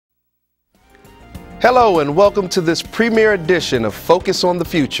Hello and welcome to this premiere edition of Focus on the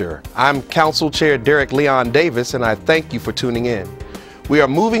Future. I'm Council Chair Derrick Leon Davis and I thank you for tuning in. We are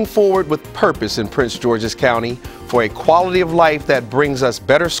moving forward with purpose in Prince George's County for a quality of life that brings us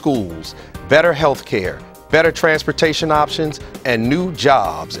better schools, better health care, better transportation options, and new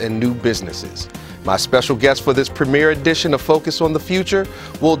jobs and new businesses. My special guest for this premiere edition of Focus on the Future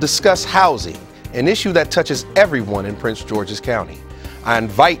will discuss housing, an issue that touches everyone in Prince George's County. I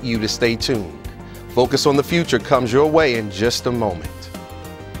invite you to stay tuned. Focus on the Future comes your way in just a moment.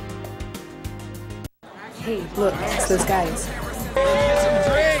 Hey, look, it's those guys.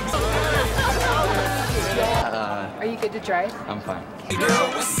 Are you good to drive? I'm fine.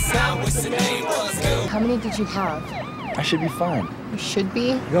 How many did you have? I should be fine. You should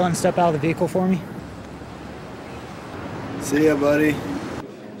be. Go and step out of the vehicle for me. See ya, buddy.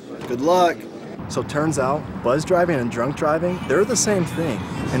 Good luck. So turns out, buzz driving and drunk driving, they're the same thing,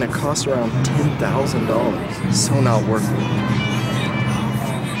 and it costs around $10,000. So not worth it.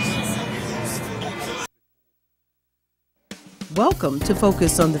 Welcome to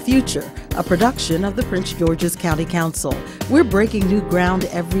Focus on the Future, a production of the Prince George's County Council. We're breaking new ground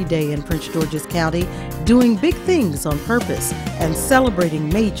every day in Prince George's County, doing big things on purpose and celebrating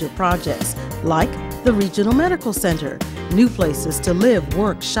major projects like the Regional Medical Center, new places to live,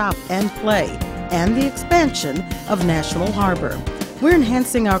 work, shop, and play, and the expansion of National Harbor. We're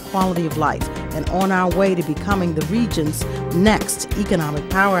enhancing our quality of life and on our way to becoming the region's next economic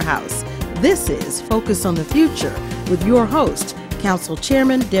powerhouse. This is Focus on the Future with your host, Council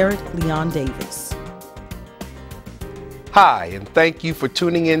Chairman Derrick Leon Davis. Hi, and thank you for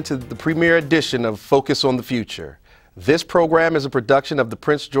tuning in to the premiere edition of Focus on the Future. This program is a production of the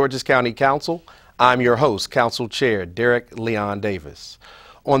Prince George's County Council. I'm your host, Council Chair Derrick Leon Davis.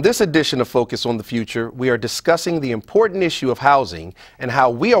 On this edition of Focus on the Future, we are discussing the important issue of housing and how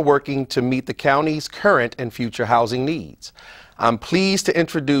we are working to meet the county's current and future housing needs. I'm pleased to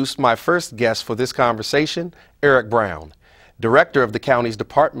introduce my first guest for this conversation, Eric Brown, Director of the county's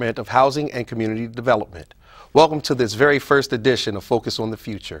Department of Housing and Community Development. Welcome to this very first edition of Focus on the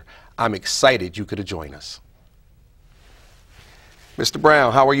Future. I'm excited you could join us. Mr.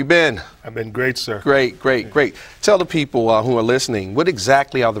 Brown, how are you been? I've been great, sir. Great. Tell the people who are listening, what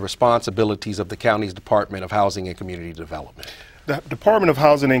exactly are the responsibilities of the county's Department of Housing and Community Development? The Department of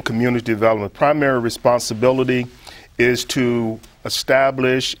Housing and Community Development primary responsibility is to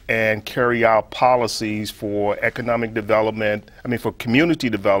establish and carry out policies for economic development, for community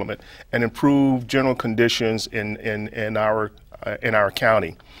development, and improve general conditions in our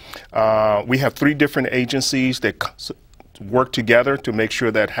county. We have three different agencies that work together to make sure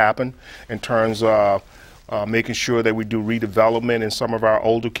that happen in terms of making sure that we do redevelopment in some of our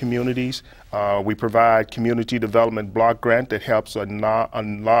older communities. We provide community development block grant that helps a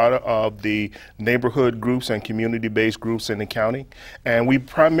lot of the neighborhood groups and community-based groups in the county. And we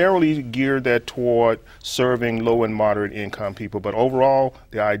primarily gear that toward serving low and moderate income people. But overall,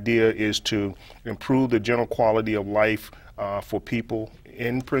 the idea is to improve the general quality of life for people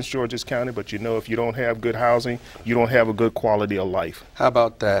in Prince George's County, but if you don't have good housing, you don't have a good quality of life. How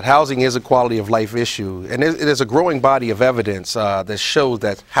about that? Housing is a quality of life issue, and it is a growing body of evidence that shows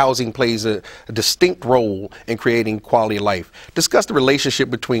that housing plays a distinct role in creating quality of life. Discuss the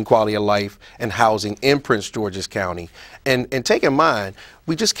relationship between quality of life and housing in Prince George's County, and take in mind,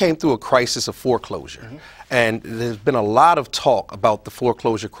 we just came through a crisis of foreclosure. And there's been a lot of talk about the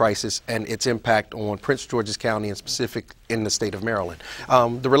foreclosure crisis and its impact on Prince George's County and specific in the state of Maryland.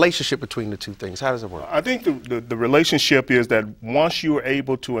 The relationship between the two things, how does it work? I think the relationship is that once you are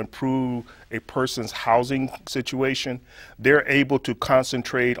able to improve a person's housing situation, they're able to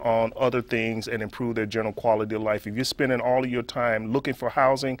concentrate on other things and improve their general quality of life. If you're spending all of your time looking for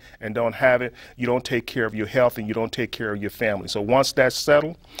housing and don't have it, you don't take care of your health and you don't take care of your family. So once that's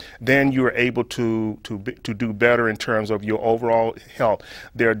settled, then you're able to do better in terms of your overall health.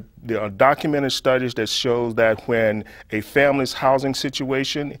 There are documented studies that show that when a family's housing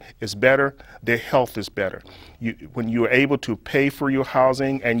situation is better, their health is better. When you're able to pay for your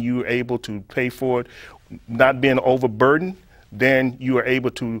housing and you're able to pay for it not being overburdened, then you are able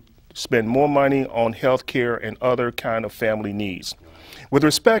to spend more money on health care and other kind of family needs. With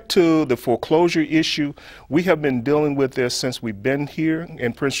respect to the foreclosure issue, we have been dealing with this since we've been here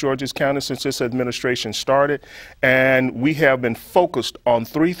in Prince George's County, since this administration started, and we have been focused on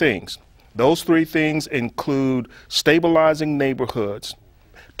three things. Those three things include stabilizing neighborhoods,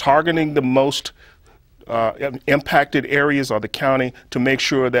 targeting the most impacted areas of the county to make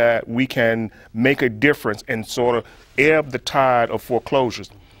sure that we can make a difference and sort of ebb the tide of foreclosures.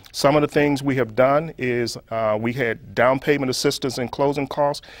 Some of the things we have done is we had down payment assistance and closing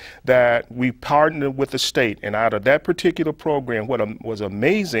costs that we partnered with the state. And out of that particular program, what was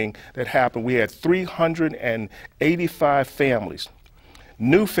amazing that happened, we had 385 families,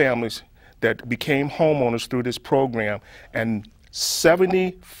 new families that became homeowners through this program, and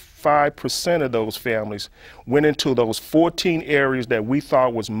 75% of those families went into those 14 areas that we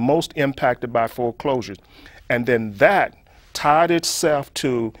thought was most impacted by foreclosures. And then that tied itself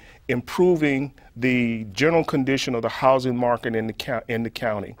to improving the general condition of the housing market in the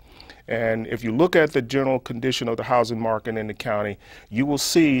county. And if you look at the general condition of the housing market in the county, you will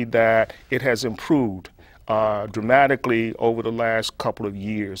see that it has improved dramatically over the last couple of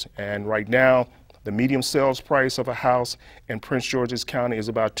years. And right now, the median sales price of a house in Prince George's County is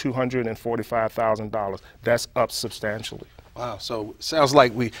about $245,000. That's up substantially. Wow, so it sounds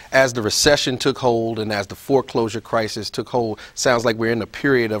like as the recession took hold and as the foreclosure crisis took hold, sounds like we're in a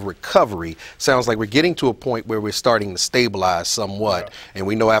period of recovery. Sounds like we're getting to a point where we're starting to stabilize somewhat. Yeah. And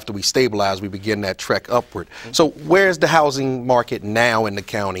we know after we stabilize, we begin that trek upward. So where's the housing market now in the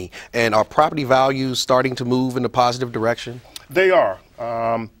county? And are property values starting to move in a positive direction? They are.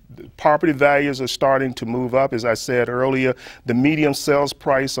 Property values are starting to move up. As I said earlier, the median sales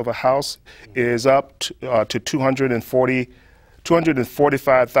price of a house is up to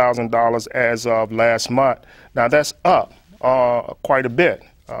 $245,000 as of last month. Now that's up quite a bit,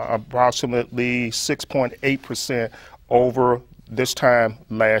 approximately 6.8% over this time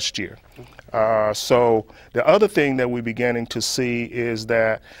last year. So the other thing that we're beginning to see is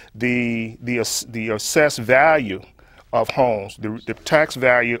that the assessed value of homes, the tax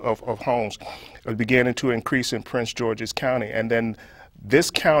value of homes are beginning to increase in Prince George's County. And then this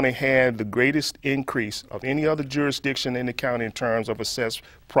county had the greatest increase of any other jurisdiction in the county in terms of assessed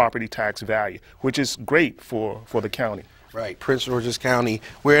property tax value, which is great for the county. Right, Prince George's County,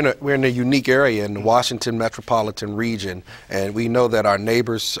 we're in a unique area in the Washington metropolitan region, and we know that our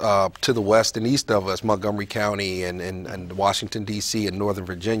neighbors to the west and east of us, Montgomery County and Washington, D.C. and Northern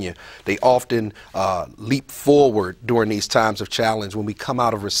Virginia, they often leap forward during these times of challenge when we come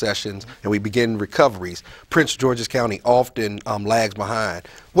out of recessions and we begin recoveries. Prince George's County often lags behind.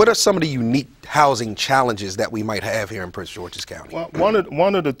 What are some of the unique housing challenges that we might have here in Prince George's County? Well,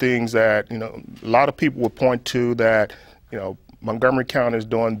 one of the things that, a lot of people would point to that, Montgomery County is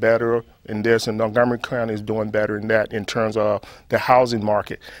doing better in this and Montgomery County is doing better in that in terms of the housing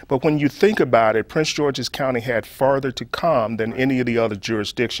market. But when you think about it, Prince George's County had further to come than any of the other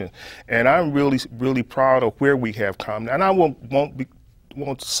jurisdictions. And I'm really proud of where we have come. And I won't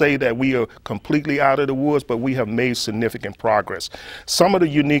say that we are completely out of the woods, but we have made significant progress. Some of the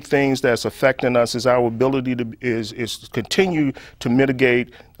unique things that's affecting us is our ability to continue to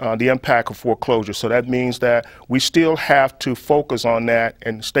mitigate the impact of foreclosure. So that means that we still have to focus on that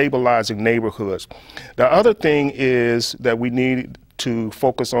and stabilizing neighborhoods. The other thing is that we need to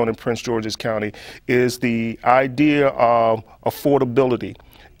focus on in Prince George's County is the idea of affordability.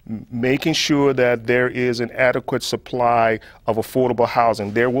 Making sure that there is an adequate supply of affordable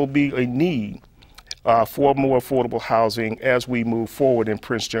housing. There will be a need for more affordable housing as we move forward in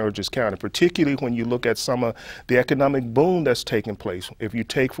Prince George's County, particularly when you look at some of the economic boom that's taking place. If you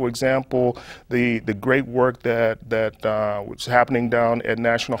take, for example, the great work that was happening down at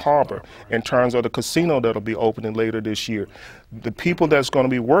National Harbor in terms of the casino that'll be opening later this year. The people that's going to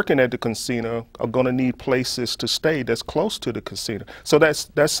be working at the casino are going to need places to stay that's close to the casino. So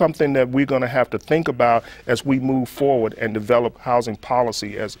that's something that we're going to have to think about as we move forward and develop housing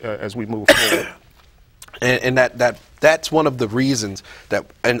policy as we move forward. And that's one of the reasons that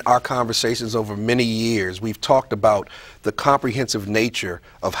in our conversations over many years, we've talked about the comprehensive nature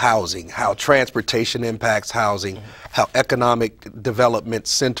of housing, how transportation impacts housing, how economic development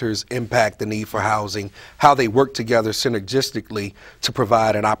centers impact the need for housing, how they work together synergistically to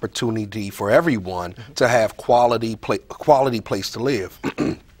provide an opportunity for everyone to have quality place to live.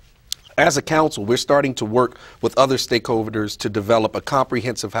 As a council, we're starting to work with other stakeholders to develop a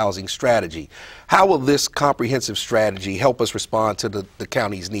comprehensive housing strategy. How will this comprehensive strategy help us respond to the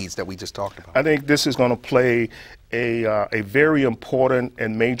county's needs that we just talked about? I think this is going to play a very important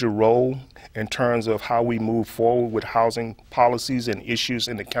and major role in terms of how we move forward with housing policies and issues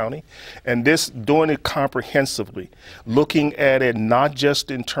in the county. And this, doing it comprehensively, looking at it not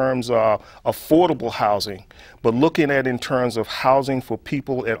just in terms of affordable housing, but looking at it in terms of housing for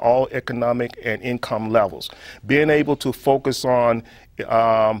people at all economic and income levels. Being able to focus on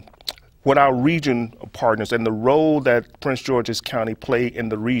what our region partners and the role that Prince George's County play in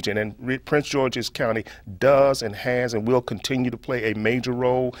the region. And Prince George's County does and has and will continue to play a major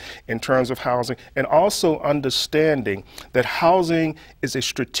role in terms of housing, and also understanding that housing is a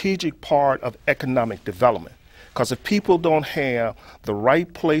strategic part of economic development. Because if people don't have the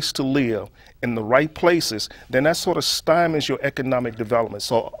right place to live in the right places, then that sort of stymies your economic development.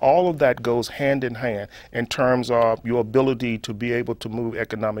 So all of that goes hand in hand in terms of your ability to be able to move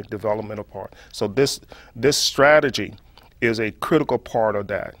economic development apart. So this strategy is a critical part of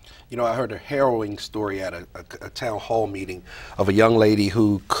that. You know, I heard a harrowing story at a town hall meeting of a young lady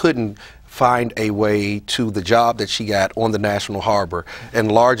who couldn't find a way to the job that she got on the National Harbor,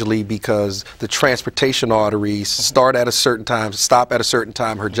 and largely because the transportation arteries start at a certain time, stop at a certain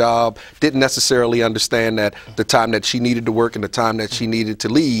time. Her job didn't necessarily understand that the time that she needed to work and the time that she needed to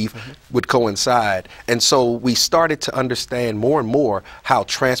leave would coincide. And so we started to understand more and more how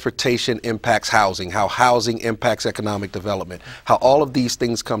transportation impacts housing, how housing impacts economic development, how all of these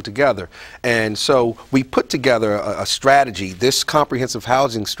things come together. And so we put together a strategy. This comprehensive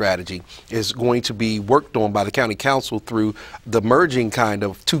housing strategy is going to be worked on by the county council through the merging kind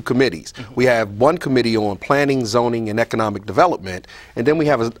of two committees. We have one committee on planning, zoning, and economic development, and then we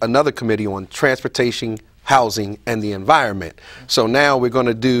have another committee on transportation, housing, and the environment. So now we're going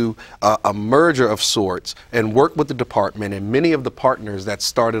to do a merger of sorts and work with the department and many of the partners that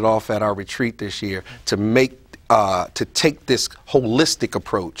started off at our retreat this year to take this holistic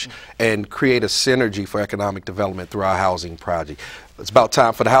approach and create a synergy for economic development through our housing project. It's about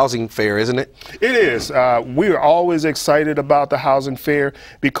time for the housing fair, isn't it? It is. We're always excited about the housing fair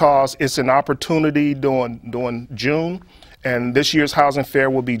because it's an opportunity during June. And this year's housing fair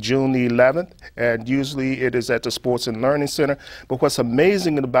will be June the 11th, and usually it is at the Sports and Learning Center. But what's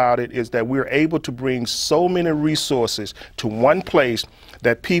amazing about it is that we're able to bring so many resources to one place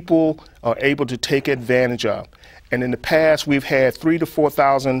that people are able to take advantage of. And in the past, we've had 3,000 to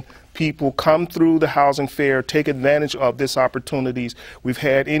 4,000 people come through the housing fair, take advantage of these opportunities. We've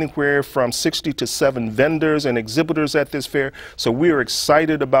had anywhere from 60 to 7 vendors and exhibitors at this fair. So we're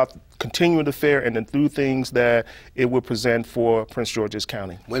excited about continuing the fair and the new things that it will present for Prince George's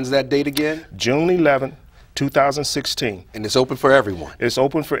County. When's that date again? June 11th. 2016. And it's open for everyone? It's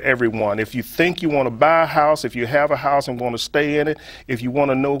open for everyone. If you think you want to buy a house, if you have a house and want to stay in it, if you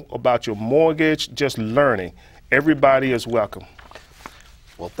want to know about your mortgage, just learning, everybody is welcome.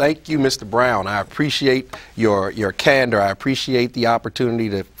 Well, thank you, Mr. Brown. I appreciate your candor. I appreciate the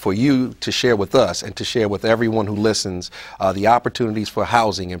opportunity for you to share with us and to share with everyone who listens the opportunities for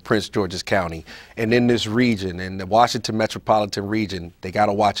housing in Prince George's County and in this region, in the Washington metropolitan region. They got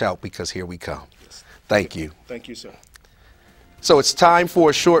to watch out because here we come. Thank you. Thank you, sir. So it's time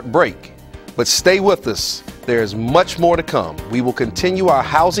for a short break, but stay with us. There's much more to come. We will continue our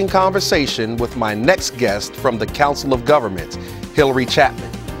housing conversation with my next guest from the Council of Governments, Hillary Chapman.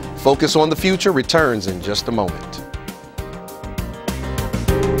 Focus on the Future returns in just a moment.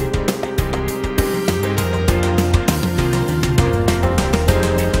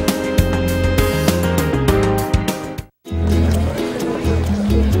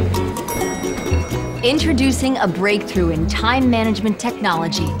 Introducing a breakthrough in time management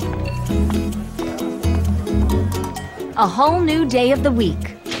technology. A whole new day of the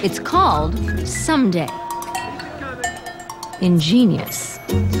week. It's called Someday. Ingenious.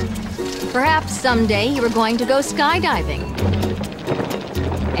 Perhaps someday you are going to go skydiving.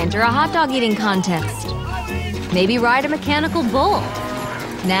 Enter a hot dog eating contest. Maybe ride a mechanical bull.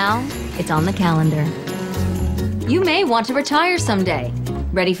 Now it's on the calendar. You may want to retire someday.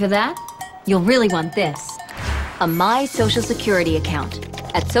 Ready for that? You'll really want this. A My Social Security account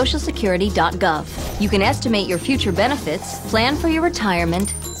at socialsecurity.gov. You can estimate your future benefits, plan for your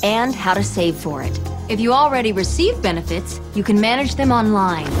retirement, and how to save for it. If you already receive benefits, you can manage them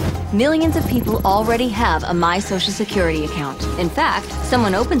online. Millions of people already have a My Social Security account. In fact,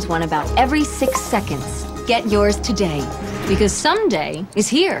 someone opens one about every 6 seconds. Get yours today, because someday is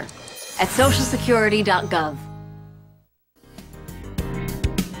here at socialsecurity.gov.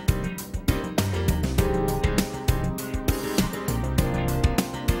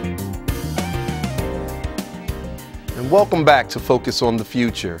 Welcome back to Focus on the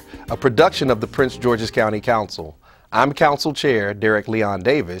Future, a production of the Prince George's County Council. I'm Council Chair Derrick Leon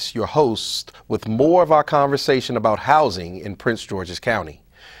Davis, your host, with more of our conversation about housing in Prince George's County.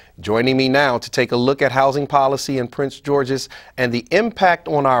 Joining me now to take a look at housing policy in Prince George's and the impact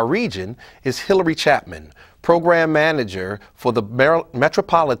on our region is Hillary Chapman, Program Manager for the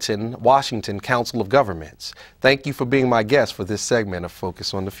Metropolitan Washington Council of Governments. Thank you for being my guest for this segment of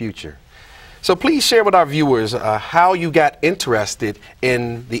Focus on the Future. So please share with our viewers how you got interested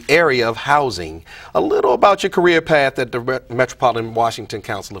in the area of housing, a little about your career path at the Metropolitan Washington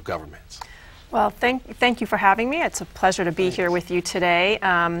Council of Governments. Well, thank you for having me. It's a pleasure to be here with you today.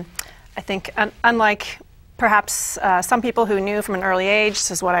 I think unlike perhaps some people who knew from an early age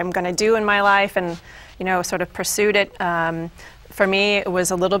this is what I'm going to do in my life and, you know, sort of pursued it, for me it was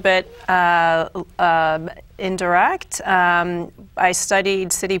a little bit indirect. I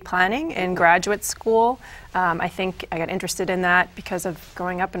studied city planning in graduate school. I think I got interested in that because of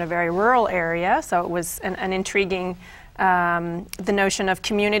growing up in a very rural area, so it was an intriguing, the notion of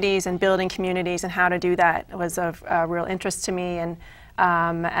communities and building communities and how to do that was of real interest to me, and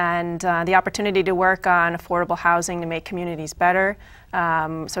the opportunity to work on affordable housing to make communities better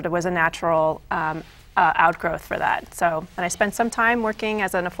sort of was a natural outgrowth for that. So, and I spent some time working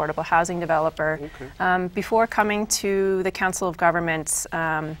as an affordable housing developer. Before coming to the Council of Governments.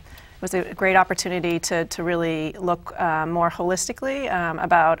 It was a great opportunity to really look more holistically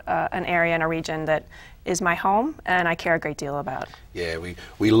about an area and a region that is my home and I care a great deal about. Yeah,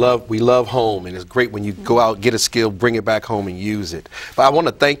 we love home, and it's great when you go out, get a skill, bring it back home and use it. But I want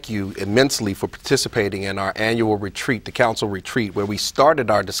to thank you immensely for participating in our annual retreat, the council retreat, where we started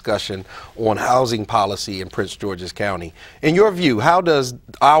our discussion on housing policy in Prince George's County. In your view, how does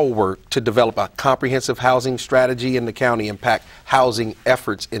our work to develop a comprehensive housing strategy in the county impact housing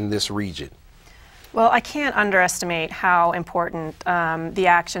efforts in this region? Well, I can't underestimate how important the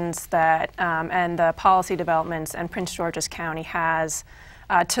actions that and the policy developments in Prince George's County has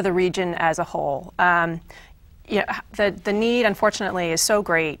to the region as a whole. The need, unfortunately, is so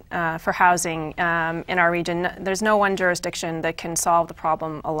great for housing in our region. There's no one jurisdiction that can solve the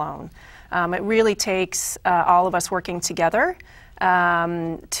problem alone. It really takes all of us working together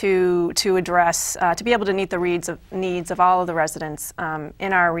to address, to be able to meet the needs of all of the residents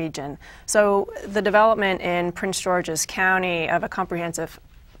in our region. So the development in Prince George's County of a comprehensive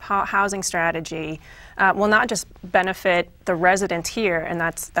housing strategy will not just benefit the residents here, and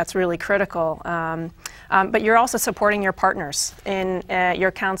that's really critical, but you're also supporting your partners in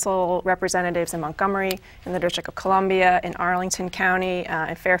your council representatives in Montgomery, in the District of Columbia, in Arlington County,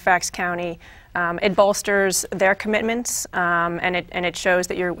 in Fairfax County. It bolsters their commitments, and it shows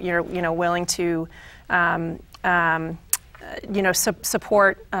that you're willing to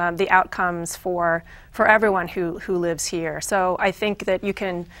support the outcomes for everyone who lives here. So I think that you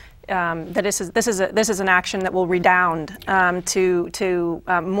can that this is an action that will redound to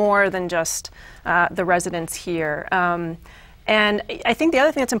more than just the residents here. And I think the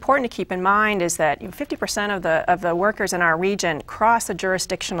other thing that's important to keep in mind is that 50% of the workers in our region cross a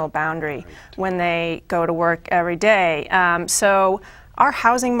jurisdictional boundary when they go to work every day. So our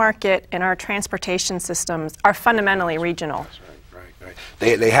housing market and our transportation systems are fundamentally regional.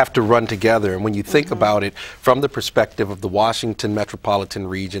 They have to run together, and when you think about it from the perspective of the Washington metropolitan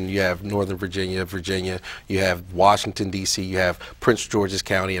region, you have Northern Virginia, you have Washington, D.C., you have Prince George's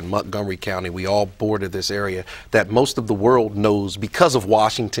County and Montgomery County. We all border this area that most of the world knows because of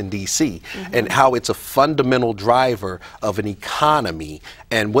Washington, D.C., and how it's a fundamental driver of an economy,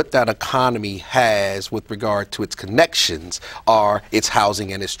 and what that economy has with regard to its connections are its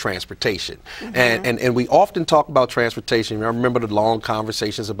housing and its transportation. And we often talk about transportation. I remember the long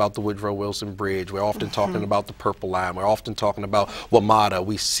conversations about the Woodrow Wilson Bridge. We're often talking about the Purple Line. We're often talking about WMATA.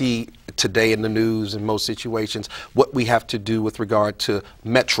 We see today in the news in most situations what we have to do with regard to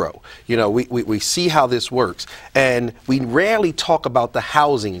Metro. You know, we see how this works, and we rarely talk about the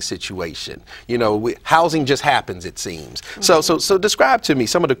housing situation. You know, housing just happens, it seems. So describe to me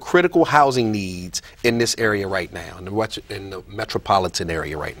some of the critical housing needs in this area right now, in the metropolitan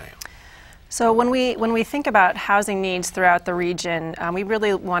area right now. So when we think about housing needs throughout the region, we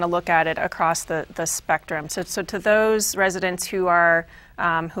really want to look at it across the spectrum. So to those residents who are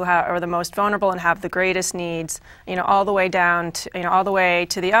the most vulnerable and have the greatest needs, all the way down to, all the way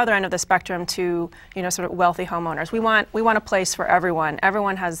to the other end of the spectrum to, sort of wealthy homeowners. We want a place for everyone.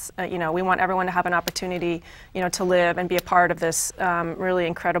 Everyone has, we want everyone to have an opportunity, to live and be a part of this really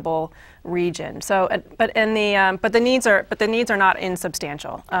incredible region. So, but the needs are not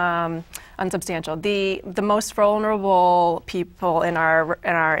insubstantial. Unsubstantial. The most vulnerable people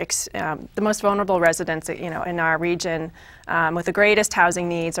the most vulnerable residents, in our region, with the greatest housing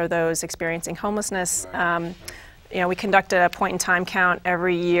needs are those experiencing homelessness. We conduct a point-in-time count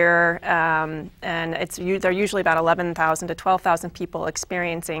every year, and there are usually about 11,000 to 12,000 people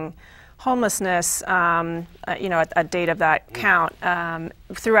experiencing homelessness, at date of that count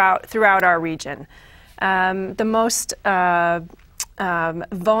throughout our region. The most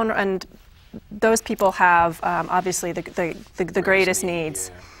vulnerable, and those people have obviously the greatest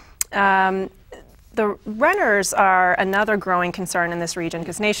needs. The renters are another growing concern in this region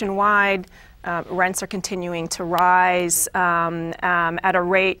because nationwide rents are continuing to rise at a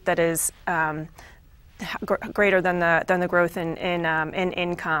rate that is greater than the growth in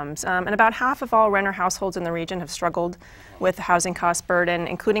incomes. And about half of all renter households in the region have struggled with the housing cost burden,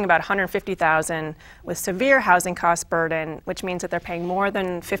 including about 150,000 with severe housing cost burden, which means that they're paying more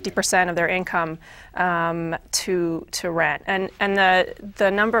than 50% of their income to rent. And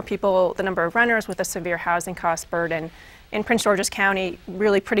the number of people, the number of renters with a severe housing cost burden in Prince George's County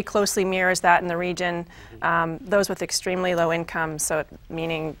really pretty closely mirrors that in the region. Those with extremely low incomes, so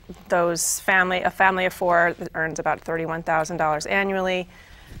meaning a family of four that earns about $31,000 annually.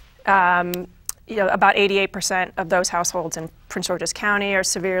 About 88% of those households in Prince George's County are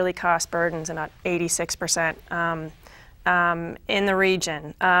severely cost burdened, and about 86% in the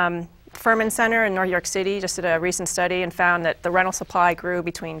region. Furman Center in New York City just did a recent study and found that the rental supply grew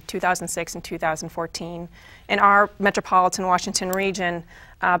between 2006 and 2014. In our metropolitan Washington region,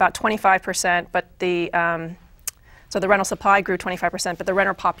 about 25%, but so the rental supply grew 25%, but the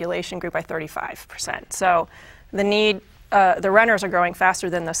renter population grew by 35%. So the renters are growing faster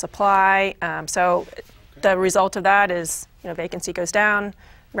than the supply. So the result of that is, vacancy goes down,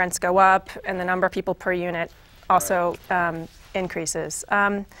 rents go up, and the number of people per unit also increases.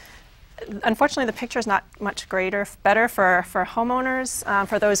 Unfortunately, the picture is not much better for homeowners,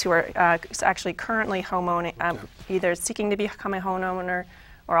 for those who are actually currently homeowning, either seeking to become a homeowner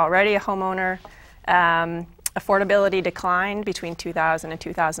or already a homeowner. Affordability declined between 2000 and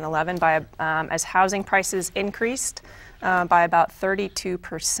 2011 as housing prices increased by about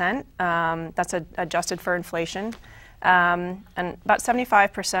 32%. That's adjusted for inflation. And about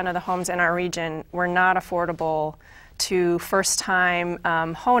 75% of the homes in our region were not affordable to first-time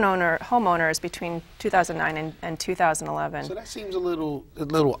homeowners between 2009 and 2011. So that seems a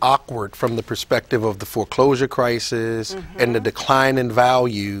little awkward from the perspective of the foreclosure crisis and the decline in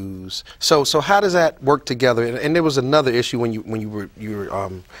values. So how does that work together? And there was another issue when you were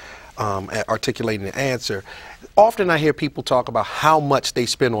articulating the answer. Often I hear people talk about how much they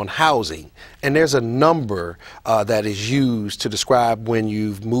spend on housing, and there's a number that is used to describe when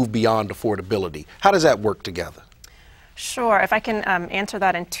you've moved beyond affordability. How does that work together? Sure. If I can answer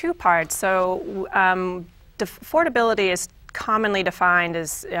that in two parts. So affordability is commonly defined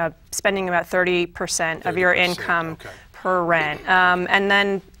as spending about 30% of your income per rent. And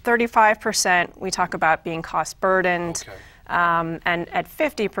then 35% we talk about being cost burdened. And at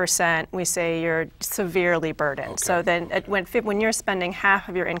 50% we say you're severely burdened. So then when you're spending half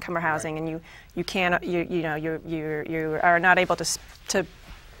of your income or housing and you are not able to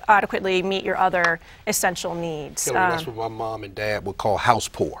adequately meet your other essential needs. That's what my mom and dad would call house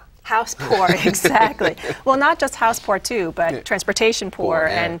poor. House poor, exactly. Well, not just house poor too, but transportation poor,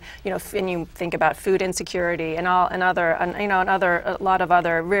 and and you think about food insecurity and a lot of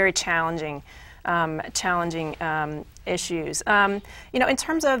other very challenging issues. In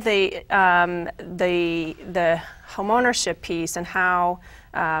terms of the homeownership piece and how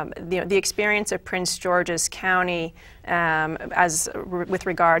the experience of Prince George's County with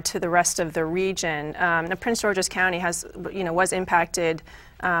regard to the rest of the region, Prince George's County was impacted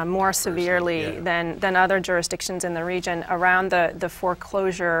more severely than other jurisdictions in the region around the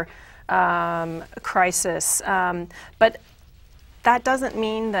foreclosure crisis, but that doesn't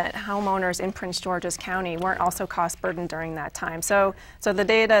mean that homeowners in Prince George's County weren't also cost burdened during that time. So the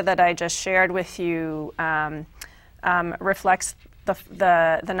data that I just shared with you reflects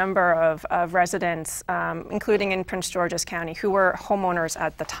the number of residents, including in Prince George's County, who were homeowners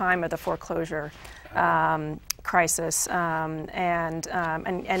at the time of the foreclosure crisis, and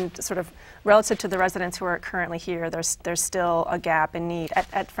sort of relative to the residents who are currently here, there's still a gap in need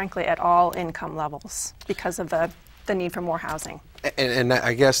frankly at all income levels because of the need for more housing. And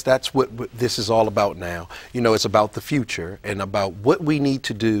I guess that's what this is all about now. It's about the future and about what we need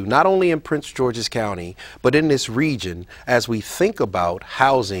to do, not only in Prince George's County, but in this region as we think about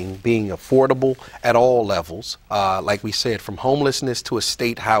housing being affordable at all levels. Like we said, from homelessness to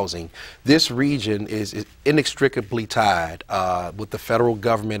estate housing, this region is inextricably tied with the federal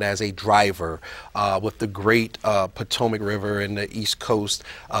government as a driver, with the great Potomac River and the East Coast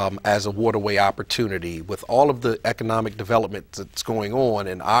as a waterway opportunity, with all of the economic development that's going on,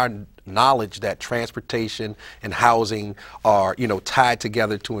 and our knowledge that transportation and housing are tied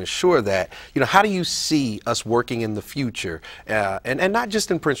together to ensure that. How do you see us working in the future, and not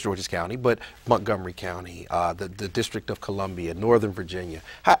just in Prince George's County, but Montgomery County, the District of Columbia, Northern Virginia?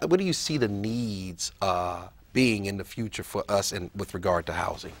 What do you see the needs being in the future for us with regard to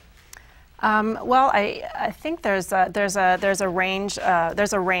housing? Well, I think there's a range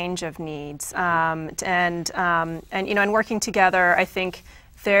of needs, and in working together, I think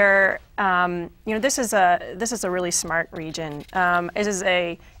this is a really smart region.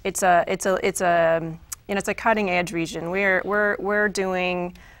 It's a cutting edge region. We're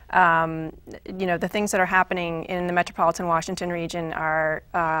doing the things that are happening in the metropolitan Washington region are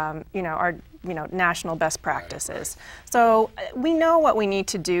national best practices. So we know what we need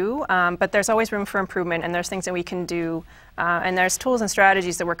to do, but there's always room for improvement, and there's things that we can do, and there's tools and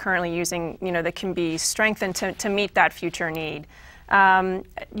strategies that we're currently using, that can be strengthened to meet that future need.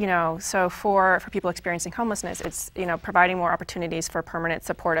 So for people experiencing homelessness, it's providing more opportunities for permanent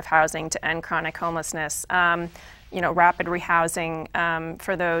supportive housing to end chronic homelessness. Rapid rehousing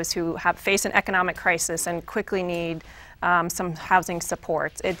for those who face an economic crisis and quickly need some housing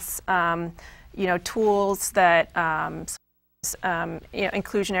support. It's tools that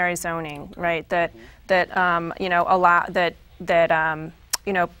inclusionary zoning, right? That allow that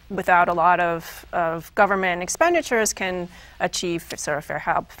without a lot of government expenditures can achieve fair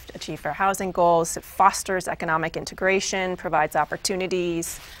housing goals. It fosters economic integration, provides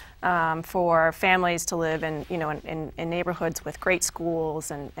opportunities for families to live in neighborhoods with great schools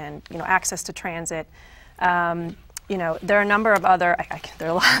and access to transit. There are a number of other, there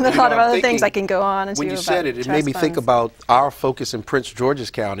are a lot of other things I can go on and when do you about said it, it made me think about our focus in Prince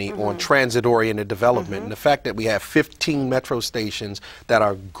George's County on transit-oriented development, and the fact that we have 15 metro stations that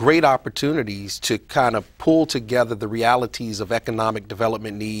are great opportunities to kind of pull together the realities of economic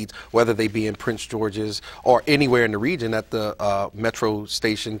development needs, whether they be in Prince George's or anywhere in the region that the metro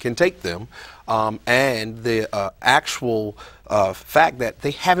station can take them, and the actual fact that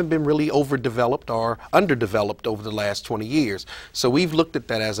they haven't been really overdeveloped or underdeveloped over the last 20 years. So we've looked at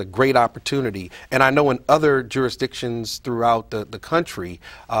that as a great opportunity. And I know in other jurisdictions throughout the country,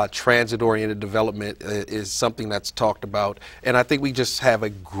 transit-oriented development is something that's talked about. And I think we just have a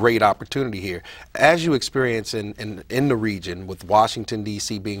great opportunity here. As you experience in the region, with Washington,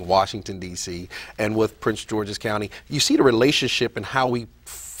 D.C. being Washington, D.C., and with Prince George's County, you see the relationship and how we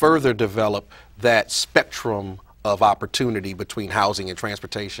further develop that spectrum of opportunity between housing and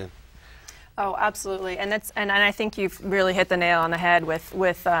transportation. Oh, absolutely, and I think you've really hit the nail on the head with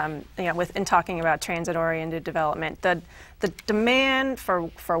in talking about transit-oriented development. The demand for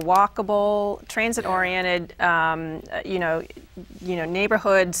walkable, transit-oriented,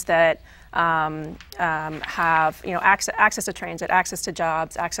 neighborhoods that have access to transit, access to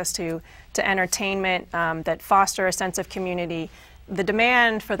jobs, access to entertainment, that foster a sense of community. The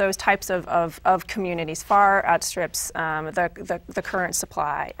demand for those types of communities far outstrips the current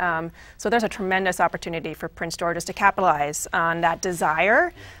supply. So there's a tremendous opportunity for Prince George's to capitalize on that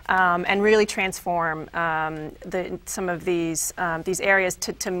desire and really transform some of these areas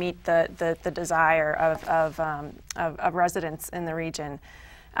to meet the desire of residents in the region.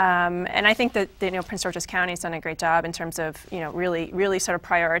 And I think that Prince George's County has done a great job in terms of really sort of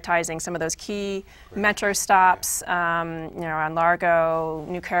prioritizing some of those key metro stops around Largo,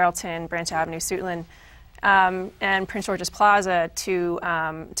 New Carrollton, Branch Avenue, Suitland, and Prince George's Plaza to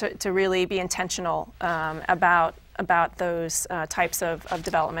really be intentional about those types of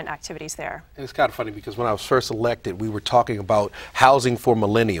development activities there. And it's kind of funny because when I was first elected, we were talking about housing for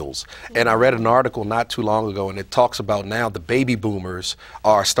millennials. And I read an article not too long ago, and it talks about now the baby boomers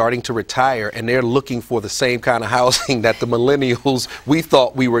are starting to retire, and they're looking for the same kind of housing that the millennials we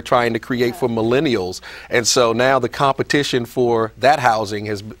thought we were trying to create for millennials. And so now the competition for that housing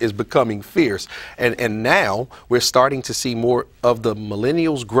is becoming fierce. And now we're starting to see more of the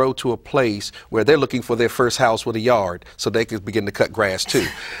millennials grow to a place where they're looking for their first house with a yard so they can begin to cut grass too.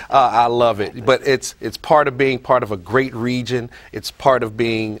 I love it, but it's part of being part of a great region. It's part of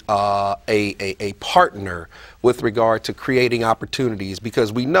being a partner with regard to creating opportunities,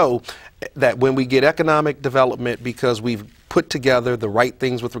 because we know that when we get economic development, because we've put together the right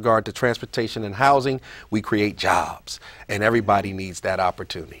things with regard to transportation and housing, we create jobs, and everybody needs that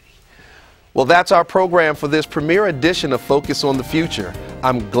opportunity. Well, that's our program for this premiere edition of Focus on the Future.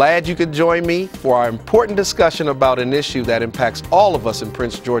 I'm glad you could join me for our important discussion about an issue that impacts all of us in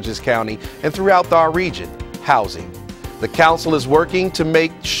Prince George's County and throughout our region, housing. The Council is working to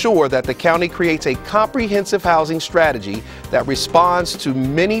make sure that the county creates a comprehensive housing strategy that responds to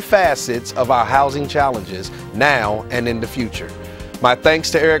many facets of our housing challenges now and in the future. My thanks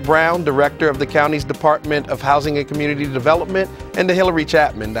to Eric Brown, Director of the county's Department of Housing and Community Development, and to Hillary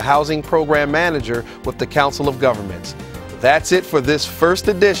Chapman, the Housing Program Manager with the Council of Governments. That's it for this first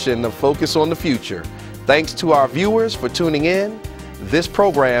edition of Focus on the Future. Thanks to our viewers for tuning in. This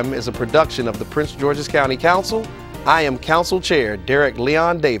program is a production of the Prince George's County Council. I am Council Chair Derrick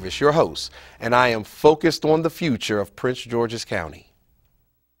Leon Davis, your host, and I am focused on the future of Prince George's County.